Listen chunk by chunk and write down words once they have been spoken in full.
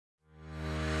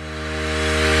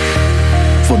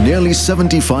For nearly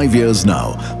 75 years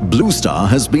now, Bluestar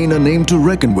has been a name to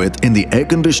reckon with in the air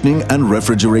conditioning and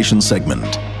refrigeration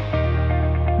segment.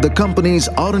 The company's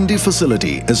R&D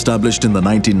facility, established in the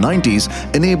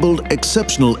 1990s, enabled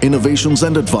exceptional innovations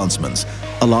and advancements,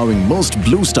 allowing most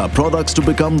Bluestar products to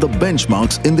become the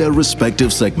benchmarks in their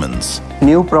respective segments.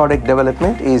 New product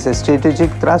development is a strategic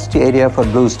thrust area for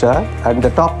Bluestar, and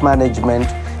the top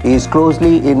management is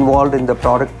closely involved in the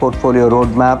product portfolio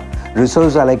roadmap,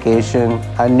 resource allocation,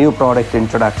 and new product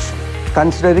introduction.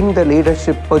 Considering the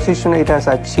leadership position it has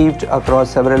achieved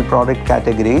across several product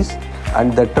categories,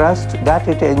 and the trust that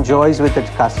it enjoys with its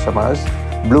customers,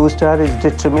 Bluestar is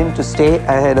determined to stay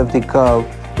ahead of the curve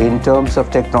in terms of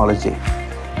technology.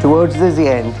 Towards this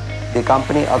end, the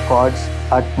company accords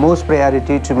utmost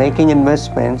priority to making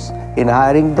investments in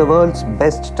hiring the world's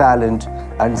best talent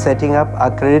and setting up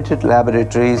accredited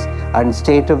laboratories and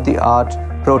state-of-the-art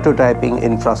prototyping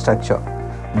infrastructure.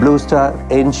 Bluestar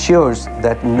ensures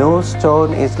that no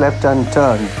stone is left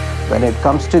unturned when it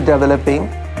comes to developing,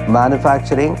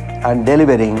 manufacturing, and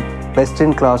delivering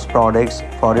best-in-class products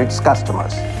for its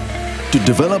customers. To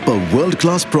develop a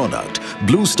world-class product,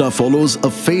 Bluestar follows a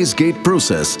phase gate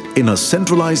process in a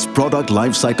centralized product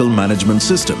lifecycle management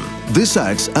system. This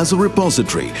acts as a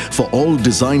repository for all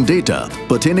design data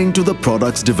pertaining to the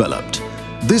products developed.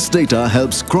 This data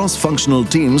helps cross-functional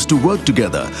teams to work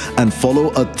together and follow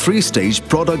a three-stage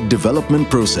product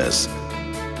development process.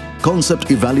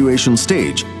 Concept evaluation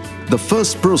stage. The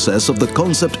first process of the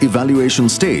concept evaluation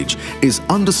stage is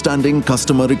understanding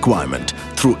customer requirement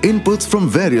through inputs from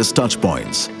various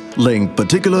touchpoints. Laying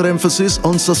particular emphasis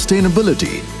on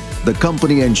sustainability, the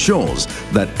company ensures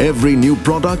that every new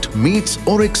product meets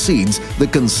or exceeds the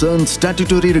concerned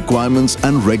statutory requirements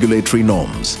and regulatory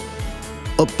norms.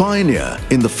 A pioneer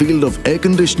in the field of air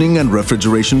conditioning and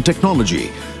refrigeration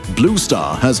technology,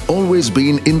 Bluestar has always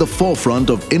been in the forefront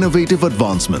of innovative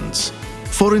advancements.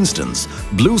 For instance,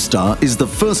 Bluestar is the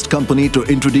first company to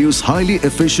introduce highly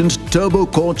efficient turbo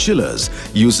core chillers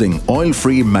using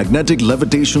oil-free magnetic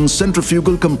levitation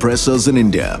centrifugal compressors in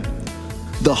India.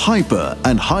 The Hyper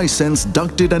and High-Sense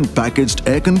ducted and packaged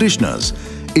air conditioners,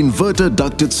 inverter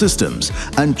ducted systems,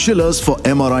 and chillers for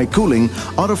MRI cooling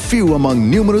are a few among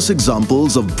numerous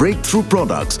examples of breakthrough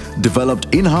products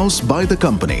developed in-house by the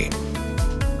company.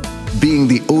 Being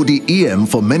the ODEM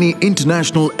for many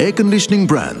international air conditioning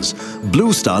brands,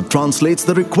 Bluestar translates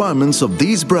the requirements of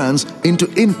these brands into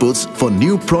inputs for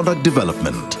new product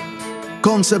development.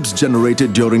 Concepts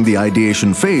generated during the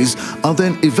ideation phase are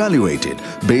then evaluated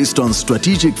based on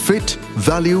strategic fit,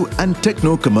 value, and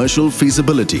techno-commercial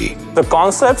feasibility. The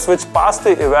concepts which pass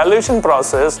the evaluation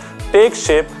process take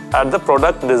shape at the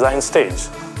product design stage.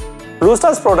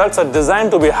 Bluestar's products are designed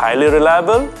to be highly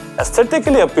reliable,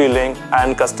 aesthetically appealing,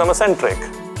 and customer-centric.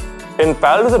 In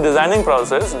parallel to the designing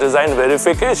process, design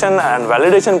verification and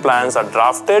validation plans are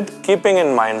drafted, keeping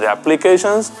in mind the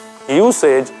applications,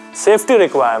 usage, safety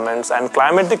requirements, and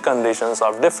climatic conditions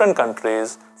of different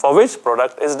countries for which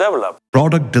product is developed.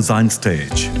 Product design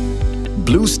stage.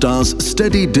 Bluestar's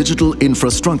steady digital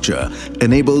infrastructure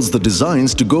enables the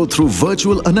designs to go through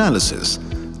virtual analysis.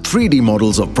 3D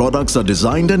models of products are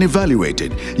designed and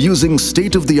evaluated using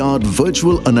state-of-the-art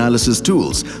virtual analysis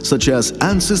tools such as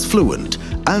ANSYS Fluent,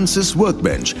 ANSYS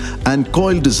Workbench, and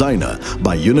Coil Designer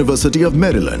by University of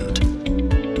Maryland.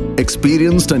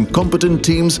 Experienced and competent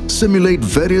teams simulate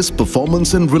various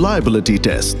performance and reliability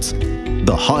tests.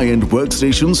 The high-end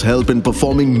workstations help in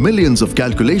performing millions of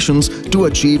calculations to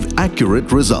achieve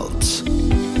accurate results.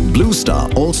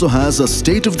 Bluestar also has a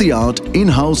state-of-the-art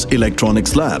in-house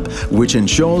electronics lab, which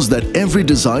ensures that every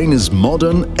design is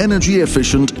modern, energy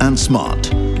efficient, and smart.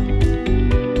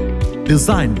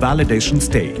 Design validation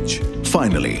stage.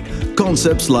 Finally,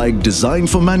 concepts like design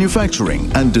for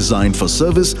manufacturing and design for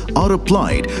service are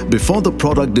applied before the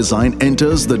product design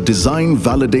enters the design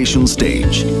validation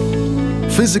stage.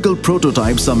 Physical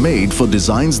prototypes are made for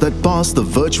designs that pass the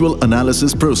virtual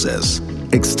analysis process.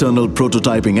 External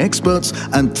prototyping experts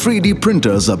and 3D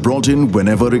printers are brought in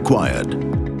whenever required.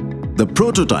 The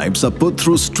prototypes are put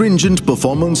through stringent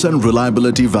performance and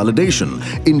reliability validation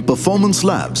in performance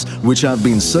labs which have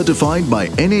been certified by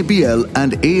NABL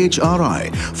and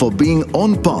AHRI for being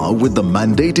on par with the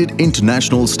mandated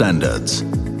international standards.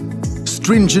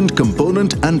 Stringent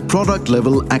component and product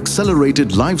level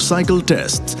accelerated life cycle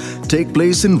tests take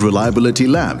place in reliability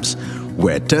labs,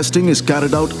 where testing is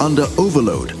carried out under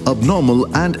overload,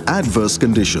 abnormal and adverse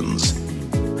conditions.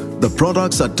 The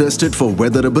products are tested for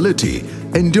weatherability,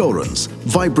 endurance,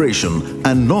 vibration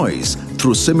and noise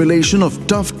through simulation of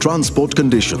tough transport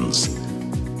conditions.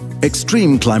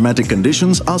 Extreme climatic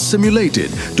conditions are simulated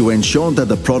to ensure that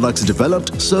the products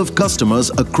developed serve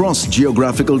customers across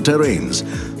geographical terrains,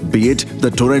 be it the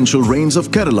torrential rains of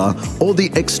Kerala or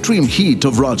the extreme heat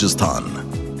of Rajasthan.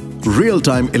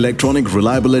 Real-time electronic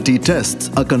reliability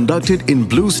tests are conducted in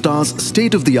Bluestar's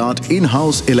state-of-the-art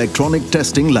in-house electronic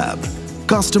testing lab.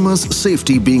 Customers'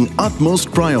 safety being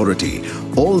utmost priority,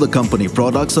 all the company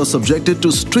products are subjected to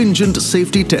stringent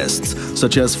safety tests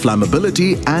such as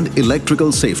flammability and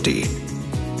electrical safety.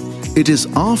 It is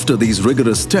after these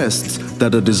rigorous tests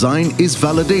that a design is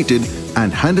validated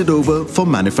and handed over for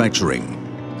manufacturing.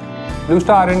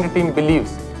 Bluestar R&D team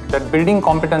believes that building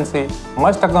competency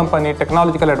must accompany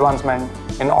technological advancement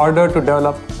in order to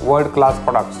develop world-class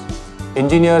products.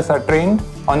 Engineers are trained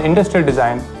on industrial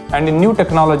design and in new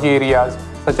technology areas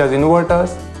such as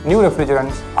inverters, new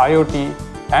refrigerants, IoT,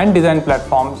 and design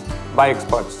platforms by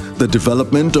experts. The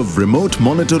development of remote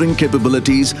monitoring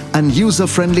capabilities and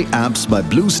user-friendly apps by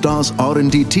Bluestar's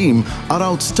R&D team are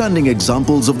outstanding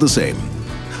examples of the same.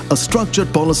 A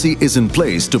structured policy is in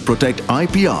place to protect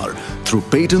IPR through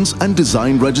patents and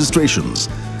design registrations.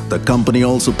 The company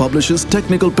also publishes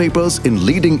technical papers in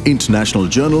leading international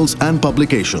journals and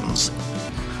publications.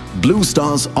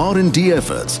 Bluestar's R&D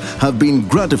efforts have been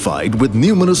gratified with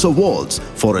numerous awards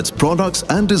for its products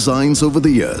and designs over the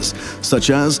years, such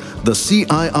as the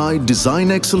CII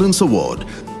Design Excellence Award,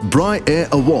 BRI Air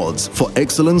Awards for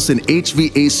Excellence in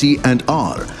HVAC and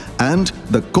R, and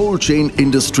the Cold Chain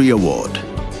Industry Award.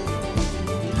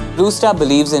 Bluestar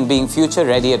believes in being future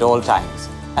ready at all times,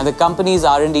 and the company's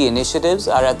R&D initiatives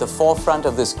are at the forefront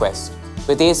of this quest.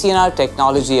 With ACNR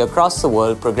technology across the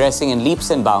world progressing in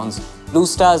leaps and bounds,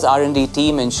 Bluestar's R&D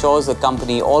team ensures the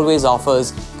company always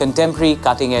offers contemporary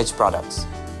cutting-edge products.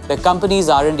 The company's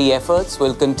R&D efforts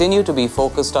will continue to be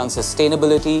focused on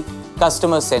sustainability,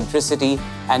 customer centricity,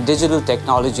 and digital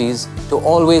technologies to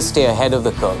always stay ahead of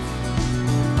the curve.